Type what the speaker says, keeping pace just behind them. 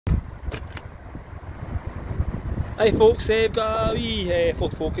Hi folks, I've got a wee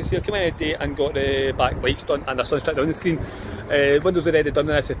Ford Focus here. Came in today and got the back lights done and the sunstrip down the screen. Windows already done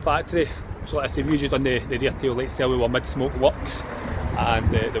this at factory, so like I say, we've just done the rear tail lights there with our mid-smoke Luxe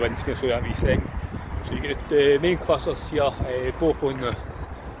and the windscreen, so that wee second. So you get the main clusters here, both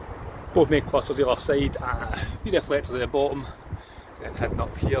main clusters the other side, wee reflectors at the bottom, and then hidden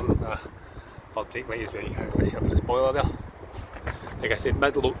up here there's a third brake light as well. You can't really see under the spoiler there. Like I said,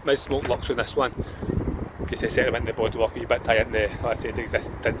 mid-smoke Luxe on this one. Just to set them in the bodywork a wee bit, tie it in the, like I said, the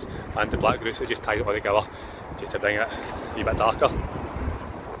existing tints and the black roof, so just tie it all together just to bring it a wee bit darker.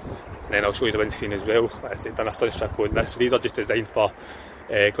 And then I'll show you the windscreen as well. Like I said, done a sunstrip on this. So these are just designed for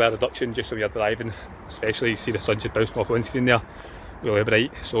glare reduction, just when you're driving, especially you see the sun just bouncing off the windscreen there, really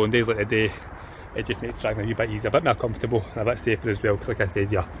bright. So on days like today, it just makes driving a wee bit easier, a bit more comfortable and a bit safer as well, because like I said,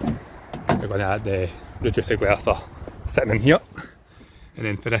 you're going to add the reduce the glare for sitting in here. And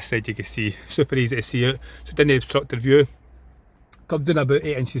then for this side you can see, super easy to see out, so it didn't obstruct the view. Comes in about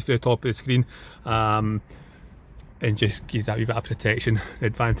 8 inches from the top of the screen, and just gives that wee bit of protection. The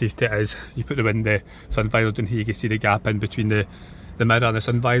advantage to it is, you put the sun visors down here, you can see the gap in between the mirror and the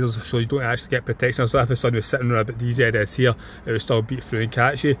sun visors, so you don't actually get protection. So if the sun was sitting around about these areas here, it would still beat through and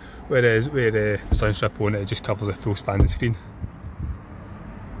catch you, whereas with the sunstrip on it, just covers the full span of the screen.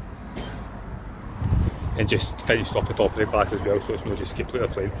 And just finished off the top of the glass as well, so it's not just completely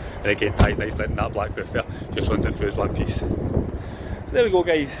plain. And again, ties nicely in that black roof there, just runs it through as one piece. So there we go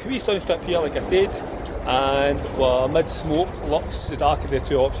guys, wee sunstrip here like I said, and we're mid-smoke Luxe, the darker of the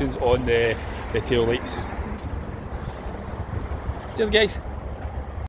two options on the tail lights. Cheers guys.